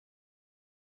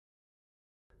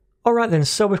Alright then,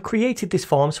 so we've created this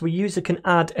form so a user can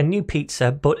add a new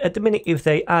pizza, but at the minute if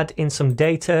they add in some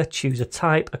data, choose a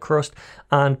type, a crust,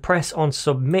 and press on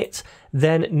submit,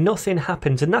 then nothing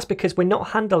happens, and that's because we're not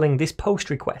handling this post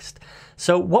request.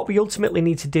 So what we ultimately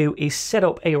need to do is set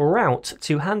up a route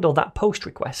to handle that post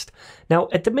request. Now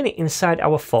at the minute inside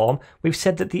our form, we've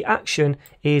said that the action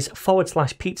is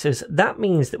 /pizzas. That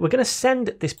means that we're going to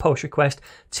send this post request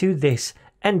to this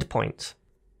endpoint.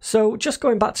 So just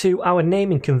going back to our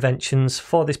naming conventions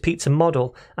for this pizza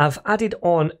model, I've added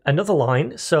on another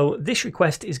line. So this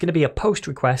request is going to be a post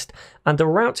request and the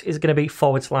route is going to be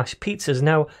 /pizzas.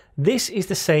 Now this is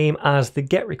the same as the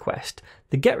get request.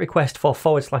 The get request for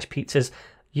 /pizzas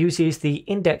uses the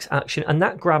index action and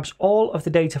that grabs all of the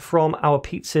data from our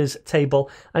pizzas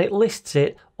table and it lists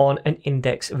it on an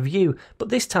index view. But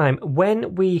this time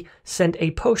when we send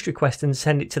a post request and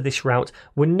send it to this route,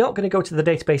 we're not going to go to the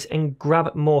database and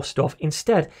grab more stuff.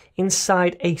 Instead,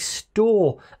 inside a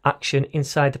store action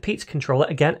inside the pizza controller,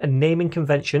 again a naming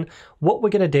convention, what we're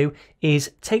going to do is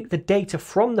take the data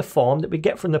from the form that we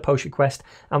get from the post request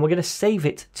and we're going to save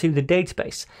it to the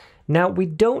database. Now we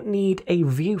don't need a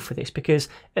view for this because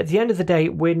at the end of the day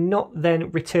we're not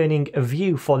then returning a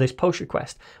view for this post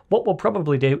request. What we'll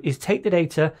probably do is take the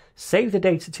data, save the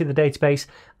data to the database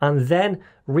and then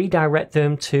redirect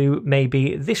them to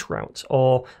maybe this route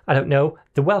or I don't know,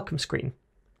 the welcome screen.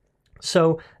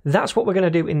 So that's what we're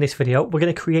going to do in this video. We're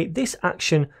going to create this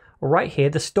action right here,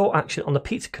 the store action on the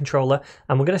pizza controller,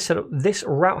 and we're going to set up this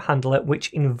route handler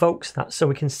which invokes that so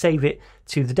we can save it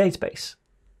to the database.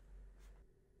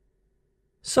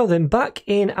 So then back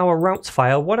in our routes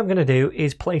file, what I'm going to do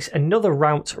is place another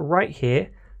route right here.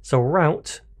 So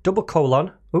route :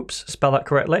 oops, spell that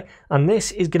correctly. And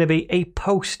this is going to be a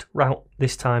post route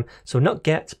this time. So not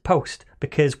get, post,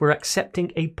 because we're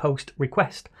accepting a post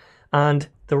request. And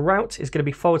the route is going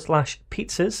to be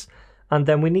 /pizzas. And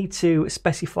then we need to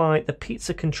specify the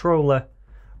pizza controller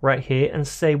right here and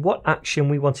say what action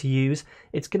we want to use.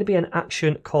 It's going to be an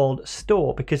action called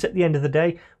store because at the end of the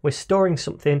day, we're storing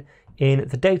something in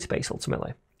the database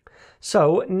ultimately.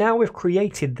 So now we've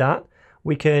created that,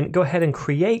 we can go ahead and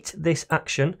create this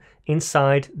action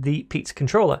inside the pizza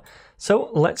controller. So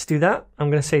let's do that.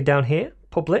 I'm going to say down here,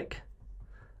 public,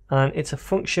 and it's a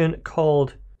function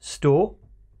called store.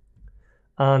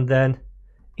 And then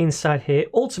inside here,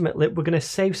 ultimately, we're going to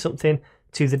save something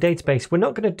to the database. We're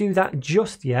not going to do that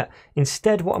just yet.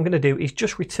 Instead, what I'm going to do is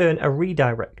just return a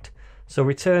redirect. So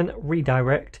return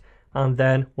redirect, and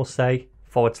then we'll say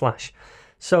 /.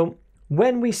 So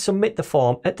when we submit the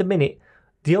form at the minute,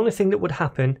 the only thing that would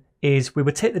happen is we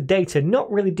would take the data, not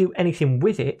really do anything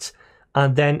with it,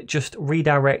 and then just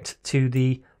redirect to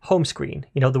the home screen,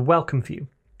 you know, the welcome view.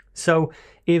 So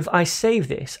if I save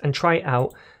this and try it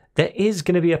out, there is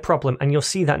going to be a problem and you'll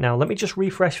see that now. Let me just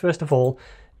refresh first of all,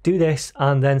 do this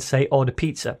and then say order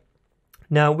pizza.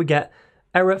 Now we get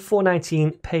error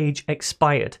 419 page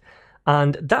expired.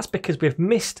 And that's because we've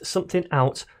missed something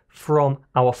out from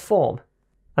our form.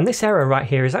 And this error right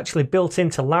here is actually built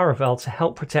into Laravel to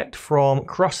help protect from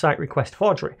cross-site request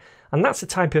forgery. And that's a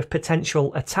type of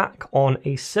potential attack on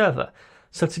a server.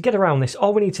 So to get around this,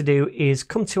 all we need to do is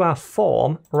come to our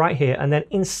form right here, and then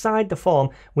inside the form,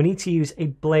 we need to use a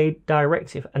blade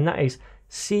directive, and that is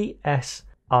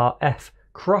CSRF,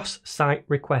 cross-site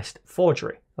request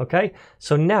forgery. Okay,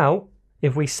 so now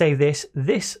if we save this,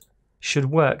 this should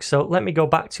work. So let me go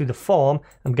back to the form.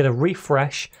 I'm going to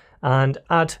refresh and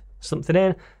add something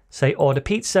in, say order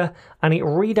pizza, and it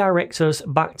redirects us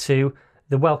back to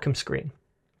the welcome screen.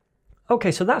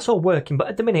 Okay, so that's all working, but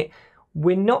at the minute,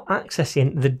 we're not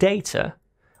accessing the data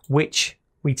which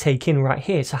we take in right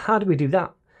here. So how do we do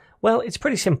that? Well, it's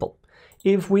pretty simple.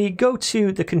 If we go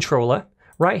to the controller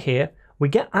right here, we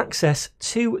get access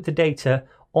to the data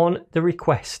on the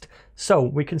request. So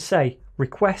we can say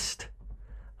request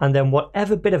and then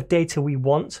whatever bit of data we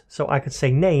want. So I could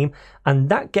say name, and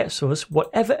that gets us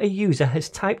whatever a user has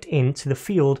typed into the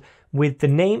field with the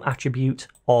name attribute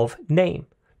of name.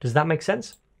 Does that make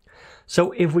sense?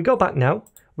 So if we go back now,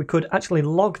 we could actually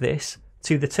log this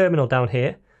to the terminal down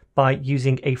here by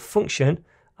using a function,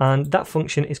 and that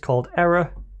function is called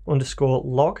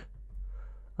error_log.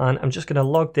 And I'm just going to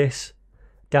log this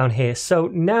down here. So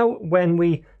now when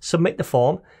we submit the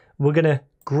form, we're going to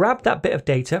grab that bit of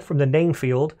data from the name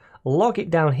field, log it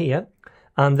down here,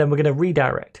 and then we're going to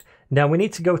redirect. Now we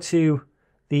need to go to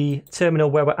the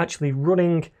terminal where we're actually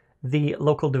running the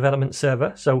local development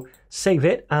server. So save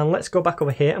it, and let's go back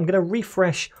over here. I'm going to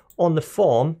refresh on the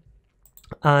form,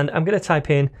 and I'm going to type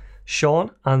in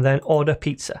Sean and then order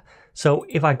pizza. So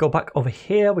if I go back over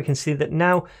here, we can see that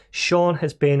now Sean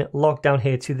has been logged down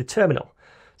here to the terminal.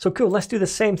 So cool, let's do the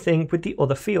same thing with the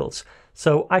other fields.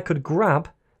 So I could grab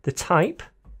the type,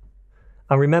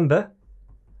 and remember,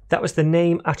 that was the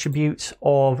name attribute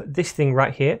of this thing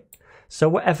right here. So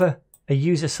whatever a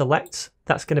user selects,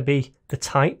 that's going to be the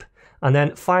type. And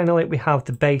then finally, we have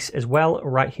the base as well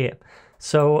right here.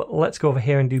 So let's go over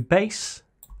here and do base,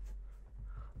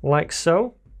 like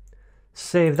so.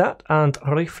 Save that and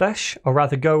refresh, or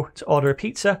rather go to order a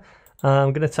pizza.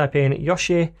 I'm going to type in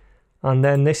Yoshi, and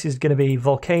then this is going to be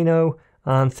volcano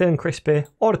and thin and crispy,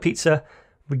 order pizza.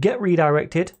 We get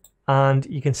redirected, and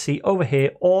you can see over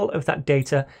here all of that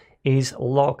data is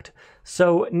logged.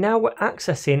 So now we're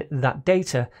accessing that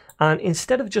data, and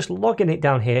instead of just logging it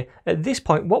down here, at this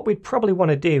point what we'd probably want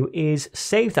to do is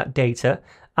save that data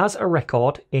as a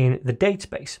record in the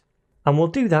database, and we'll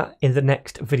do that in the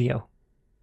next video.